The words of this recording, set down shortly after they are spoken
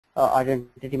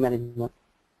identity management.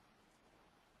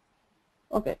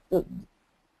 Okay, so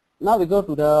now we go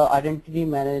to the identity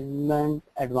management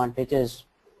advantages.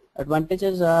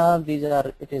 Advantages are, these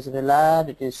are, it is reliable,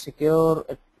 it is secure,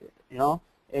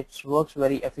 it works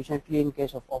very efficiently in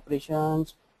case of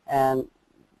operations, and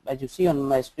as you see on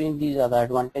my screen, these are the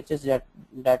advantages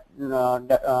that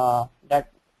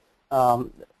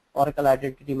Oracle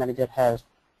Identity Manager has.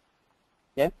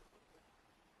 Okay,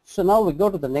 so now we go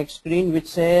to the next screen, which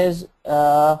says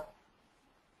the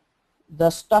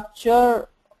structure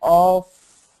of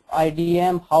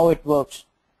IDM, how it works.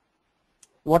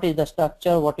 What is the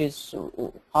structure, what is,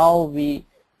 how we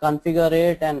configure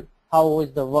it, and how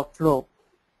is the workflow.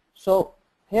 So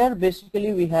here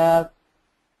basically we have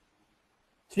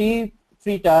three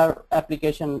tier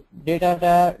application: data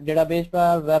tier, database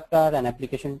tier, web tier, and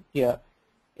application tier.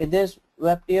 In this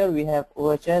web tier we have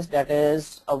OHS, that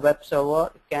is a web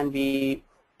server. It can be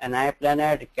an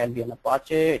iPlanet, it can be an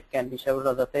Apache, it can be several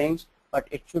other things, but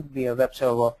it should be a web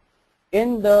server.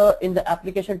 In the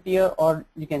application tier, or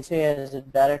you can say as a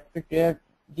directory tier,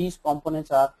 these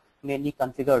components are mainly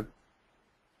configured.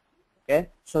 Okay,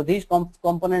 so these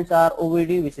components are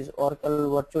OVD, which is Oracle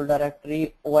Virtual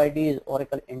Directory, OID is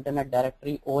Oracle Internet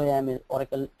Directory, OAM is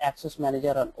Oracle Access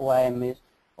Manager, and OIM is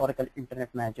Oracle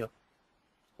Internet Manager.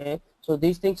 Okay, so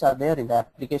these things are there in the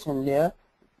application layer.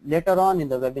 Later on in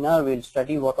the webinar, we'll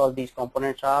study what all these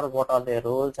components are, what are their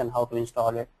roles, and how to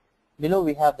install it. Below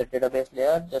we have the database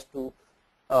layer, just to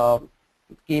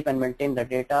keep and maintain the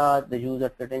data, the user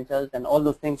credentials, and all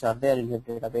those things are there in the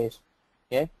database.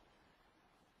 Okay,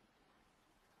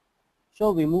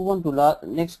 so we move on to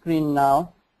next screen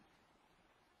now.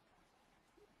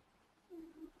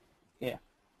 Yeah,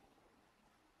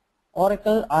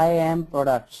 Oracle IAM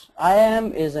products.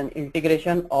 IAM is an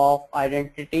integration of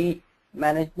identity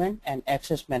management and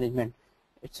access management.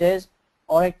 It says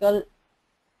Oracle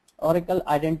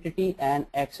Identity and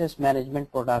Access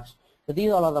Management products. So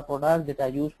these all are the products that are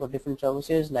used for different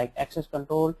services like access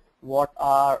control. What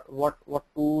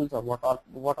tools or what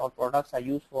all products are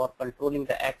used for controlling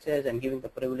the access and giving the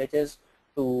privileges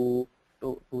to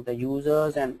the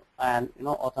users, and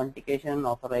authentication,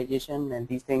 authorization, and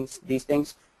these things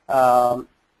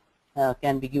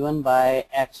can be given by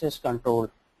access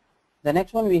control. The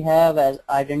next one we have as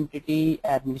identity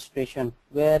administration,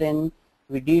 wherein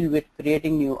we deal with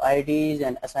creating new IDs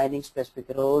and assigning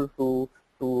specific role to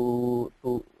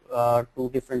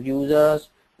different users.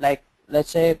 Like,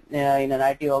 let's say in an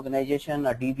IT organization,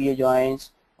 a DBA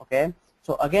joins. Okay,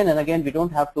 so again and again we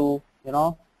don't have to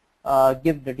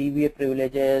give the DBA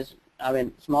privileges. I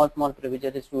mean, small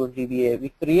privileges to a DBA. We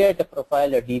create a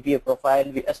profile, a DBA profile.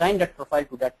 We assign that profile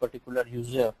to that particular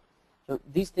user. So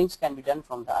these things can be done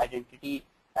from the identity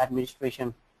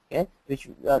administration. Okay, which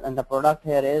and the product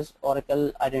here is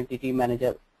Oracle Identity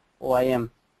Manager, OIM.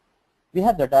 We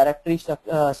have the directory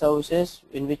services,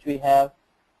 in which we have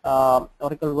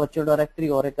Oracle Virtual Directory,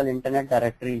 Oracle Internet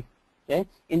Directory. Okay,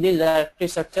 in this directory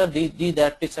structure, these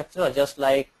directory structures are just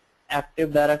like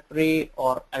Active Directory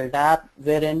or LDAP,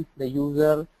 wherein the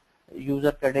user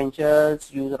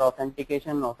credentials, user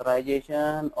authentication,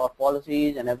 authorization, or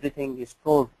policies, and everything is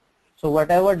stored. So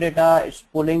whatever data is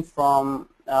pulling from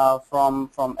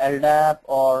LDAP,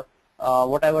 or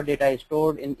whatever data is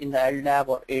stored in the LDAP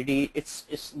or AD,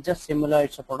 it's just similar.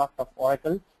 It's a product of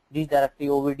Oracle. These directory,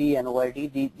 OVD and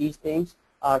OID, these things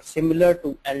are similar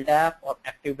to LDAP or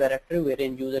Active Directory,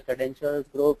 wherein user credentials,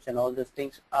 groups, and all these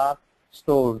things are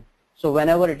stored. So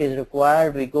whenever it is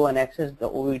required, we go and access the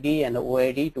OVD and the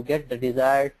OID to get the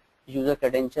desired user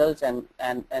credentials, and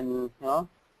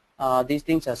these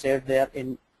things are saved there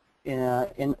in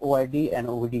OID and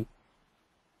OVD.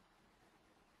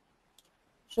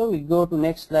 So we go to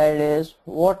next slide, is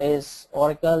what is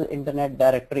Oracle Internet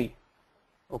Directory.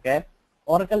 Okay,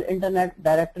 Oracle Internet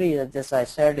Directory, as I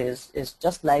said, is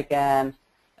just like a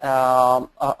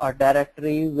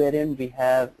directory wherein we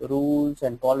have rules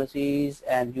and policies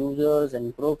and users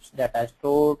and groups that are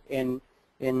stored in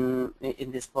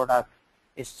this product.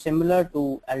 It's similar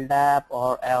to LDAP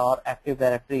or Active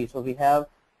Directory. So we have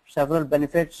several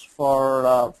benefits for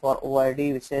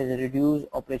OID, which says reduce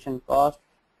operation cost.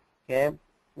 Okay,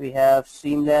 we have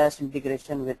seamless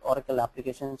integration with Oracle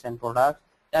applications and products.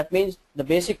 That means the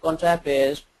basic concept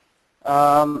is,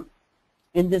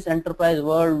 in this enterprise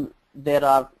world, there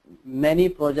are many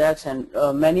projects and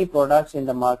many products in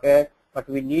the market, but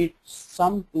we need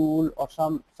some tool or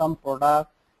some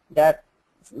product that,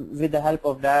 with the help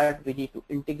of that, we need to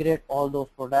integrate all those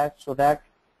products so that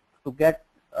to get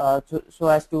so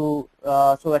as to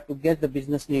get the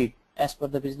business need. As per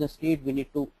the business need, we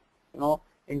need to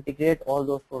integrate all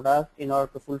those products in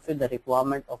order to fulfill the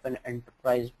requirement of an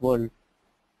enterprise world.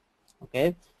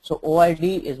 Okay, so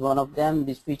OID is one of them.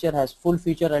 This feature has full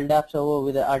feature LDAP server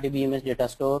with the RDBMS data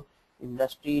store,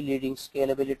 industry leading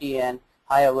scalability and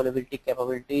high availability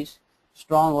capabilities,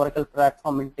 strong Oracle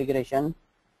platform integration,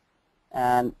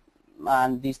 and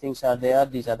these things are there.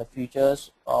 These are the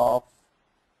features of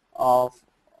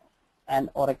an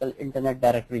Oracle Internet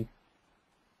Directory.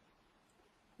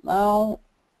 Now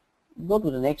go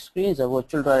to the next screen. Is a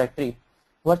virtual directory.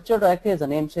 Virtual directory, as the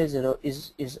name says,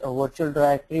 is a virtual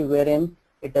directory wherein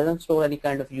it doesn't store any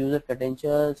kind of user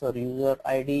credentials or user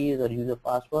IDs or user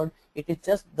password. It is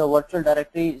just the virtual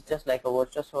directory is just like a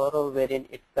virtual server wherein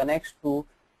it connects to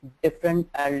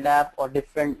different LDAP or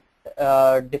different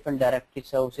directory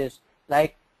services.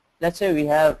 Like let's say we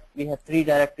have 3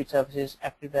 directory services: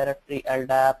 Active Directory,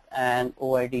 LDAP, and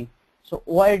OID. So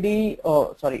OVD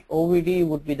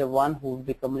would be the one who will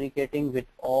be communicating with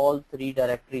all 3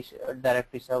 directory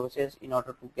services in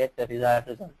order to get the desired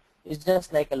result. It's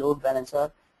just like a load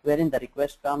balancer wherein the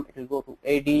request come, it will go to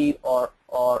AD or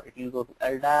it will go to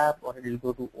LDAP or it will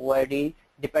go to OID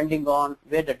depending on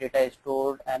where the data is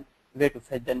stored and where to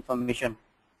fetch the information.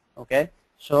 Okay,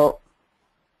 so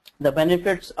the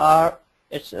benefits are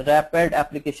its rapid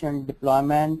application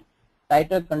deployment,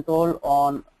 tighter control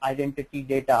on identity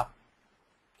data.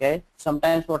 Okay,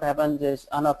 sometimes what happens is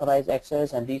unauthorized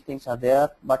access and these things are there,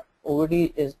 but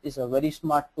OVD is a very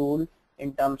smart tool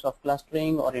in terms of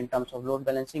clustering or in terms of load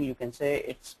balancing. You can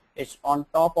say it's on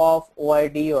top of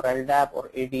OID or LDAP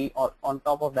or AD or on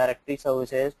top of directory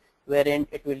services, wherein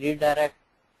it will redirect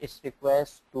its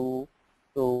request to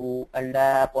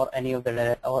LDAP or any of the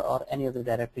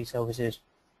directory services.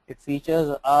 Its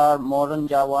features are modern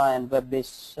Java and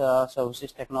web-based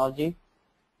services technology,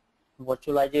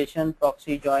 virtualization,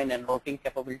 proxy join, and routing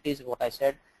capabilities. What I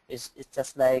said is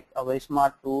just like a very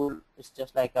smart tool. It's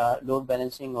just like a load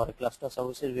balancing or a cluster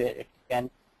services where it can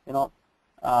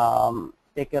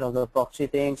take care of the proxy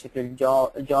things. It will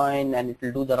join and it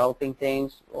will do the routing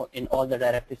things in all the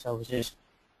directory services.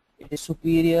 It is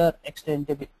superior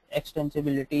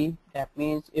extensibility. That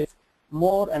means if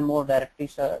more and more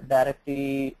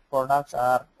directory products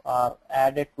are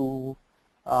added to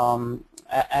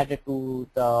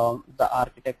the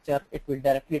architecture, it will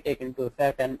directly take into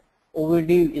effect, and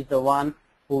OVD is the one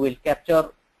who will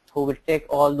take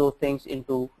all those things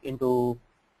into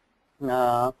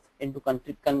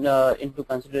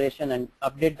consideration and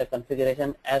update the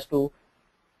configuration as to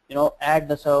add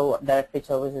the directory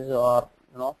services or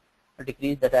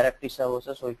decrease the directory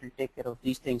services. So it will take care of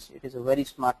these things. It is a very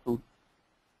smart tool.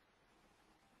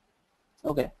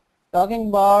 Okay. Talking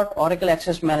about Oracle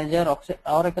Access Manager,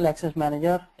 Oracle Access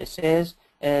Manager, it says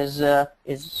is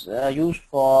used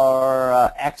for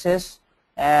access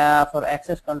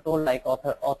control like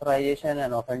authorization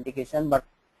and authentication, but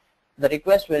the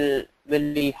request will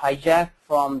be hijacked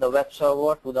from the web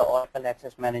server to the Oracle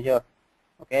Access Manager.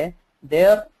 Okay,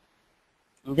 there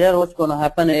what's going to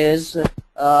happen is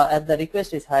as the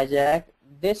request is hijacked,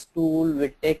 this tool will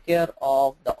take care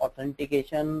of the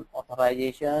authentication,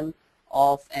 authorization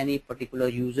of any particular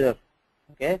user.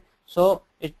 Okay, so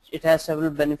it has several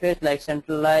benefits like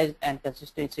centralized and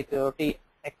consistent security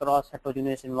across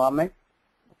heterogeneous environment.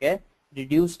 Okay,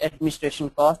 reduce administration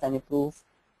cost and improve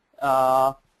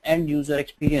end user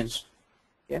experience.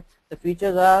 Okay, the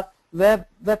features are web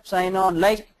sign-on.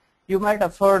 Like you might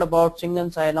have heard about single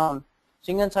sign-on.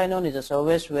 Single sign-on is a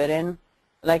service wherein,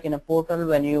 like in a portal,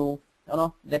 when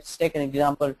let's take an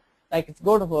example. Like if you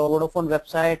go to a Vodafone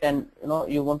website and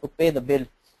you want to pay the bill,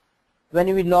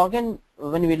 when we log into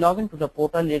the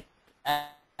portal,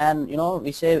 and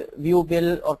we say view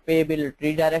bill or pay bill, it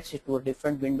redirects it to a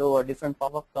different window or different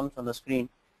pop-up comes on the screen.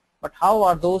 But how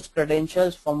are those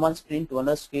credentials from one screen to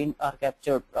another screen are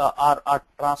captured, are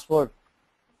transferred?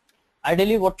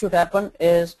 Ideally, what should happen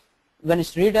is when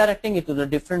it's redirecting it to the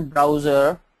different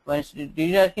browser,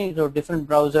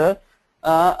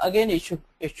 again it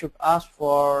should ask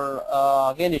for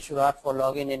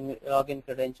login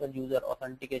credential, user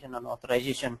authentication, and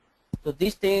authorization. So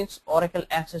these things Oracle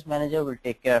Access Manager will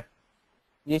take care.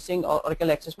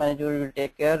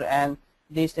 And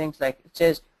these things, like it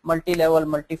says, multi-level,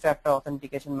 multi-factor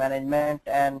authentication management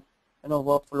and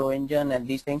workflow engine, and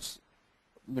these things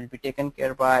will be taken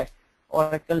care by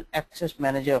Oracle Access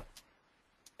Manager.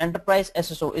 Enterprise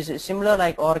SSO is similar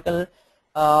like Oracle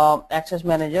Access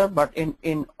Manager, but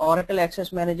in Oracle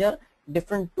Access Manager,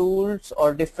 different tools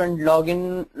or different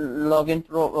login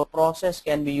process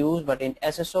can be used, but in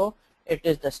SSO it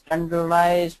is the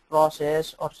standardized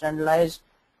process or standardized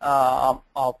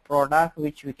product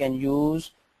which we can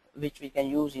use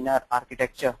in our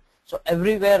architecture. So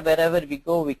everywhere, wherever we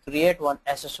go, we create one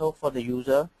SSO for the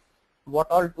user.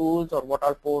 What all tools or what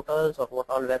all portals or what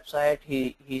all website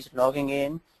he's logging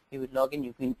in, he will log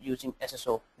in using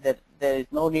SSO. There is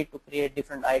no need to create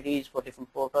different IDs for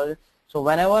different portals. So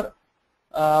whenever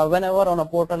on a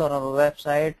portal or on a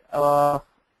website, a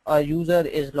user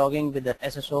is logging with the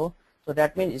SSO, so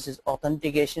that means this is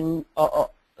authentication,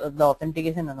 the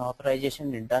authentication and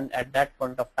authorization is done at that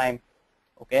point of time.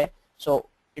 Okay, so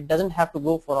it doesn't have to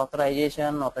go for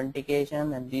authorization,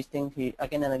 authentication, and these things.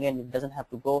 Again and again, it doesn't have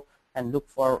to go and look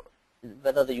for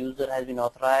whether the user has been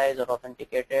authorized or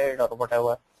authenticated or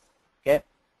whatever. Okay,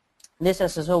 this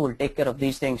SSO will take care of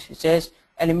these things. It says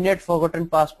eliminate forgotten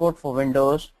password for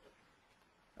Windows,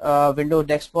 Windows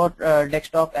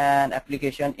desktop and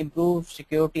application, improve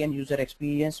security and user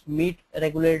experience, meet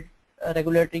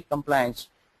regulatory compliance,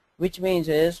 which means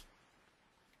is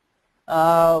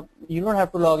you don't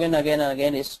have to log in again and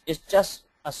again. It's just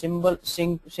a single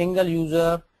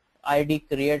user ID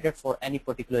created for any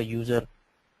particular user.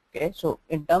 Okay, so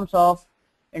in terms of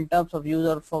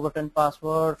user forgotten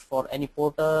passwords for any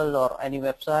portal or any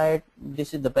website,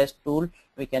 this is the best tool.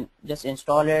 We can just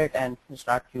install it and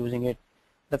start using it.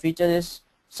 The feature is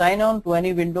sign on to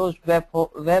any Windows web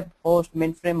host,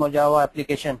 mainframe or Java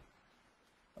application.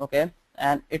 Okay,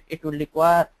 and it will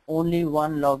require only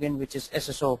one login, which is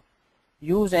SSO.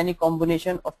 Use any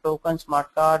combination of token,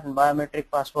 smart card, and biometric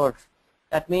passwords.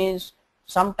 That means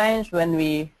sometimes when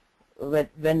we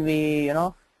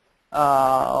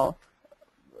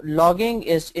logging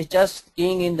is just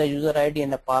keying in the user ID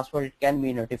and the password. It can be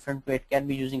in a different way. It can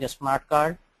be using a smart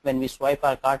card when we swipe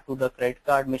our card to the credit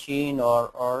card machine,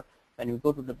 or when we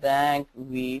go to the bank,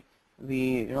 we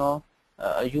use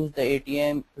the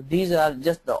ATM. These are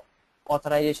just the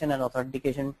authorization and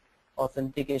authentication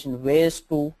ways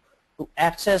to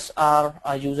access our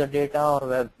user data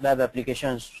or web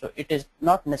applications. So it is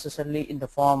not necessarily in the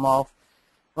form of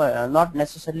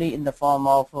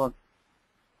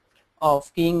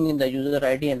of keying in the user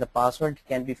ID and the password. It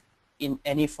can be in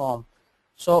any form.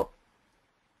 So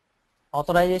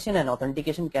authorization and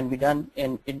authentication can be done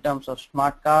in terms of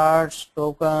smart cards,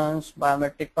 tokens,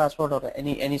 biometric password, or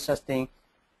any such thing.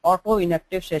 Auto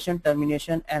inactive session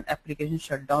termination and application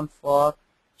shutdown for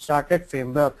started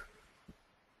framework.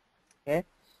 Okay,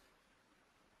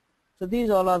 so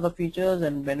these all are the features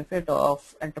and benefit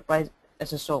of enterprise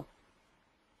SSO.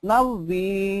 Now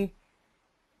the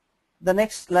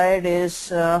next slide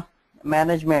is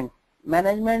management.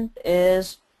 Management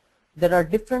is, there are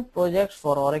different projects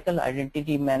for Oracle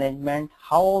Identity Management.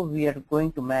 How we are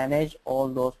going to manage all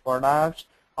those products,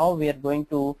 how we are going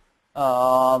to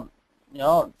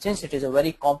since it is a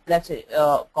very complex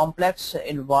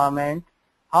environment,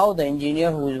 how the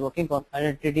engineer who is working on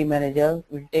Identity Manager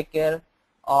will take care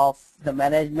of the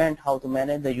management, how to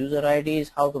manage the user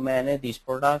IDs, how to manage these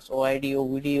products, OID,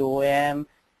 OVD, OAM,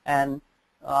 and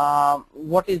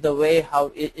what is the way,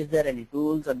 how is there any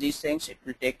tools or these things. It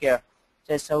will take care. It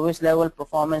says service level,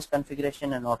 performance,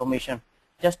 configuration, and automation.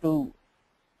 Just to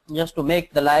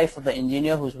make the life of the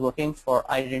engineer who is working for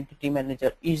Identity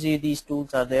Manager easy, these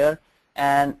tools are there,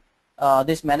 and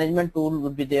this management tool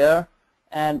would be there,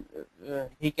 and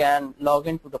he can log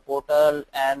into the portal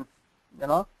and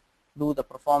do the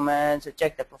performance,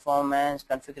 check the performance,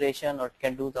 configuration, or it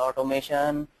can do the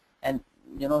automation, and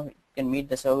it can meet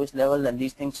the service level, and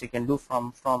these things you can do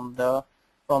from the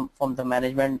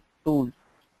management tool.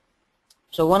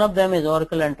 So one of them is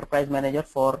Oracle Enterprise Manager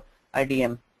for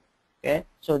IDM. Okay,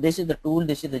 so this is the tool,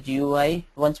 this is the GUI.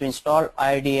 Once we install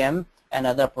IDM and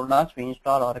other products, we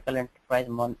install Oracle Enterprise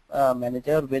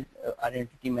Manager with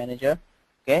Identity Manager.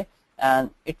 Okay, and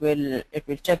it will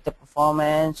check the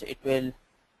performance. It will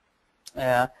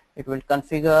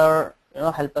configure,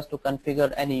 help us to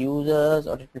configure any users,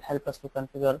 or it will help us to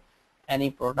configure any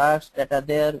products that are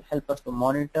there, help us to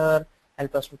monitor,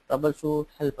 help us to troubleshoot,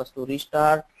 help us to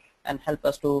restart, and help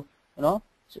us to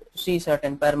see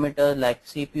certain parameters like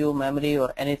CPU, memory,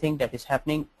 or anything that is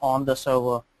happening on the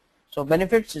server. So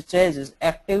benefits, it says, is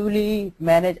actively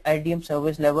manage IDM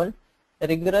service level,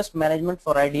 rigorous management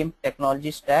for IDM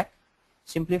technology stack,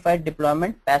 simplified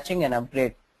deployment, patching, and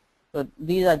upgrade. So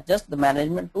these are just the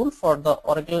management tool for the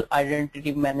Oracle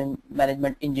Identity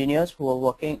Management engineers who are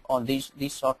working on these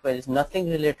software. Is nothing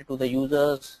related to the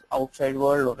users outside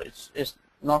world, or it's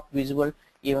not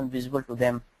even visible to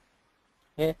them.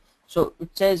 Okay, so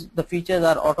it says the features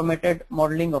are automated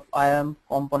modeling of IAM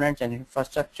components and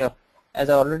infrastructure. As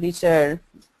I already said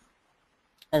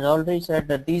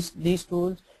that these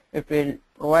tools, it will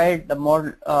provide the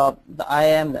model, the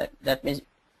IAM, that means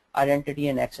identity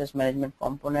and access management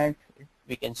component.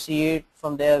 we can see it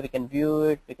from there, we can view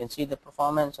it, we can see the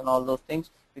performance and all those things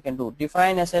we can do.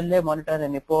 Define SLA, monitor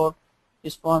and report,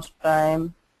 response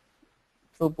time,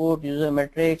 throughput, user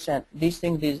metrics, and these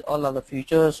things, these all are the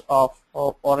features of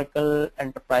Oracle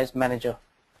Enterprise Manager.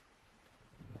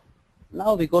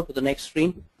 Now we go to the next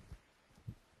screen.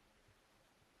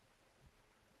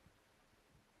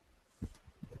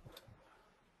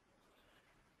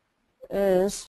 Is